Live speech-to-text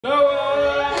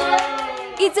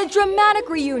It's a dramatic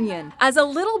reunion as a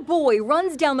little boy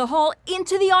runs down the hall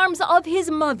into the arms of his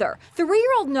mother.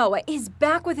 3-year-old Noah is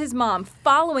back with his mom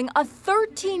following a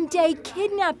 13-day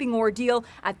kidnapping ordeal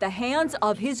at the hands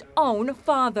of his own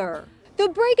father. The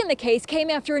break in the case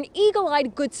came after an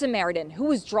eagle-eyed Good Samaritan who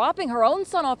was dropping her own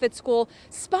son off at school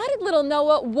spotted little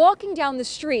Noah walking down the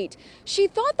street. She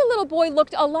thought the little boy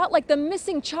looked a lot like the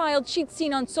missing child she'd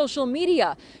seen on social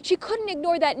media. She couldn't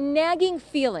ignore that nagging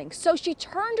feeling, so she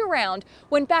turned around,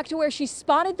 went back to where she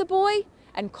spotted the boy,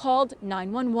 and called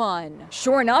 911.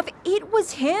 Sure enough, it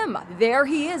was him. There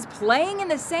he is, playing in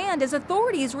the sand as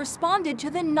authorities responded to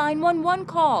the 911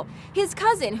 call. His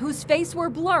cousin, whose face we're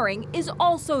blurring, is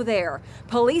also there.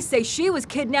 Police say she was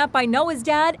kidnapped by Noah's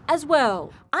dad as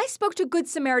well. I spoke to Good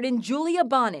Samaritan Julia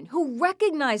Bonin, who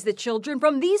recognized the children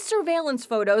from these surveillance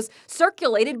photos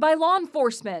circulated by law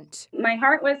enforcement. My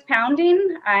heart was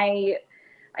pounding.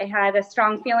 I had a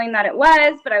strong feeling that it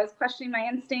was, but I was questioning my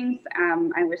instincts.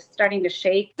 I was starting to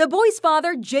shake. The boy's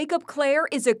father, Jacob Clare,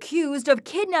 is accused of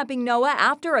kidnapping Noah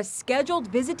after a scheduled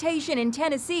visitation in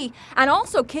Tennessee and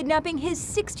also kidnapping his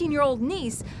 16-year-old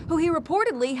niece, who he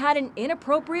reportedly had an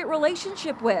inappropriate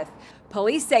relationship with.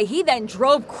 Police say he then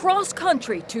drove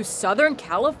cross-country to Southern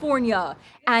California.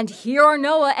 And here are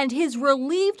Noah and his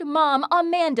relieved mom,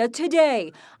 Amanda,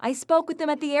 today. I spoke with them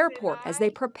at the airport as they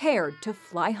prepared to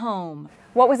fly home.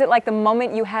 What was it like the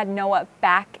moment you had Noah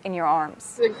back in your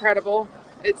arms? It's incredible.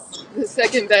 It's the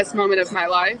second best moment of my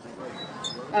life.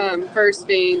 First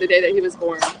being the day that he was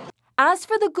born. As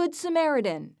for the Good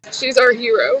Samaritan, she's our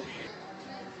hero.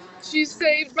 She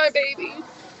saved my baby.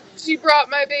 She brought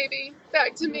my baby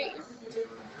back to me.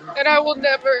 And I will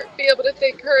never be able to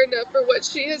thank her enough for what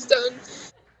she has done